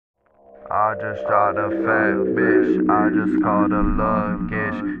I just dropped a fat bitch, I just called a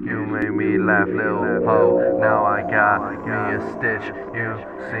luggage. You made me laugh, Lil Ho. Now I got me a stitch. You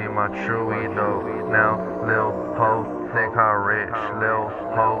see my true though. Now Lil Ho think I'm rich. Lil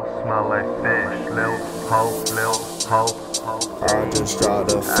Ho smell like fish. Lil Ho. I just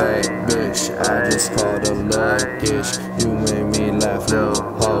dropped a fat bitch, I just called a luggage. You made me laugh, Lil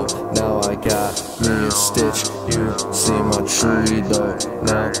Ho. Now I got me a stitch. You see my true though.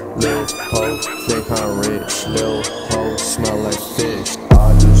 Now Lil Ho think I'm rich. Lil Ho smell like fish.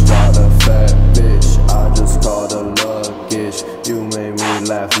 I just dropped a fat bitch, I just called a luggage. You made me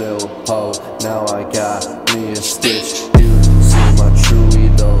laugh, Lil Ho. Now I got me a stitch. You see my true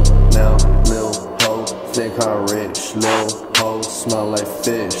though. Now Lil Ho think I'm rich. Lil Ho smell like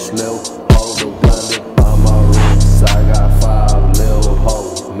fish. Lil Ho the blinded by my wrist. I got 5 Lil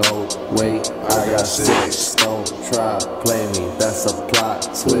Hoes. No wait, I got 6. Don't try play me, that's a plot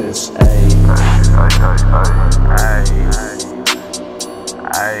twist. Ayy.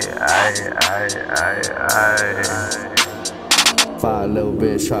 5 little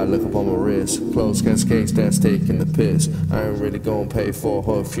bitch try to look up on my wrist. Close cascades, that's taking the piss. I ain't really gon' pay for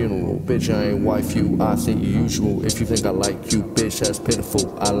her funeral. Bitch, I ain't wife you, I think you usual. If you think I like you, bitch, that's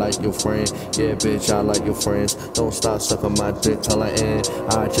pitiful. I like your friend, yeah bitch, I like your friends. Don't stop sucking my dick till I end.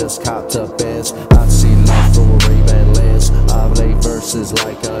 I just copped up bands. I see life through a Ray-Ban lens. I lay verses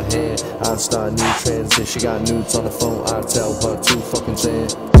like a hand. I start new trends. If she got nudes on the phone, I tell her to fucking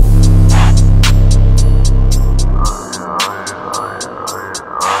send.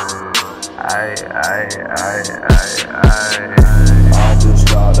 I just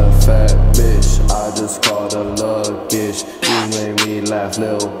got a fat bitch, I just called a luggage. You made me laugh,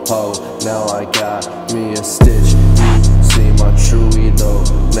 Lil Ho. Now I got me a stitch. You see my true though.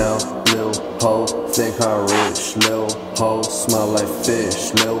 Now Lil Ho think I'm rich. Lil Ho smell like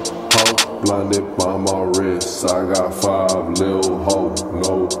fish. Lil Ho blinded by my wrist. I got 5 Lil Ho.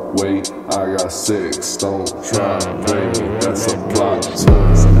 No wait, I got 6. Don't try and play me, that's a plot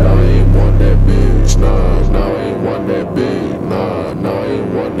twist. Now I ain't want that bitch. Nah, I ain't want that big. Nah, I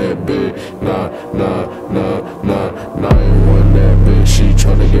ain't want that big. Nah, I ain't want that bitch. She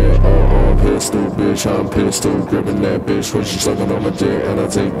tryna get on pistol, bitch. I'm pistol gripping that bitch when she sucking on my dick, and I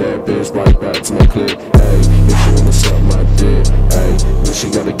take that bitch right back to my clip. Hey, if she wanna suck my dick, hey, then she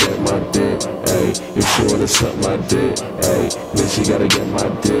gotta get my dick. Hey, if she wanna suck my dick, hey, then she gotta get my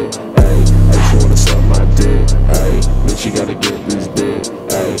dick. Hey, if she wanna suck my dick, hey, then she gotta get this dick.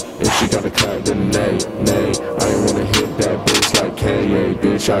 Hey, if she gotta clap the nay. I ain't wanna hit that bitch like K.A.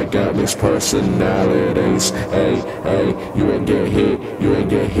 Bitch, I got mixed personalities. Hey, you ain't get hit, you ain't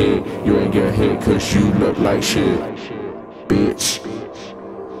get hit, cause you look like shit, bitch.